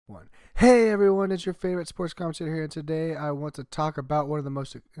One. Hey everyone, it's your favorite sports commentator here, and today I want to talk about one of the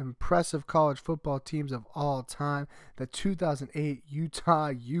most impressive college football teams of all time, the 2008 Utah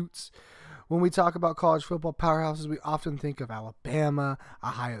Utes. When we talk about college football powerhouses, we often think of Alabama,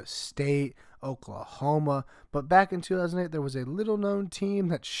 Ohio State, Oklahoma, but back in 2008 there was a little known team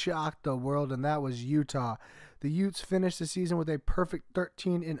that shocked the world, and that was Utah. The Utes finished the season with a perfect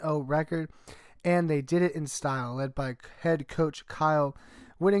 13-0 record, and they did it in style, led by head coach Kyle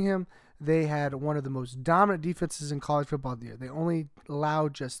Whittingham. They had one of the most dominant defenses in college football the year. They only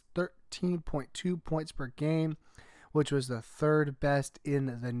allowed just 13.2 points per game, which was the third best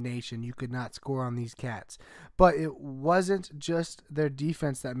in the nation. You could not score on these cats. But it wasn't just their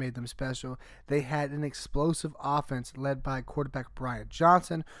defense that made them special. They had an explosive offense led by quarterback Brian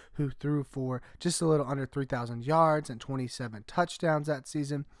Johnson, who threw for just a little under 3,000 yards and 27 touchdowns that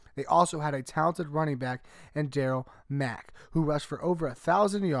season. They also had a talented running back in Darrell Mack, who rushed for over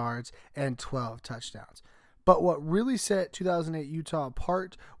 1,000 yards and 12 touchdowns. But what really set 2008 Utah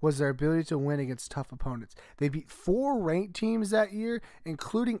apart was their ability to win against tough opponents. They beat 4 ranked teams that year,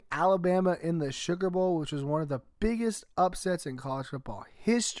 including Alabama in the Sugar Bowl, which was one of the biggest upsets in college football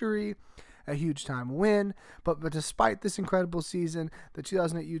history. A huge time win. But despite this incredible season, the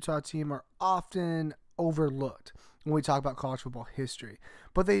 2008 Utah team are often overlooked when we talk about college football history.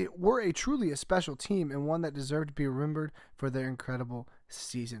 But they were truly a special team, and one that deserved to be remembered for their incredible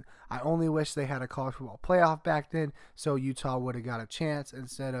season. I only wish they had a college football playoff back then, so Utah would have got a chance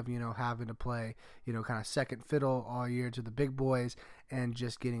instead of, having to play, kind of second fiddle all year to the big boys and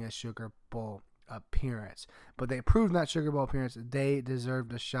just getting a Sugar Bowl appearance. But they proved in that Sugar Bowl appearance they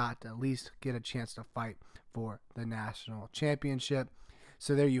deserved a shot to at least get a chance to fight for the national championship.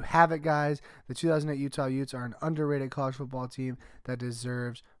 So there you have it, guys. The 2008 Utah Utes are an underrated college football team that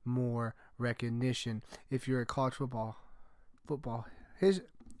deserves more recognition. If you're a college football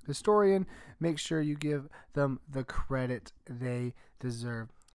historian, make sure you give them the credit they deserve.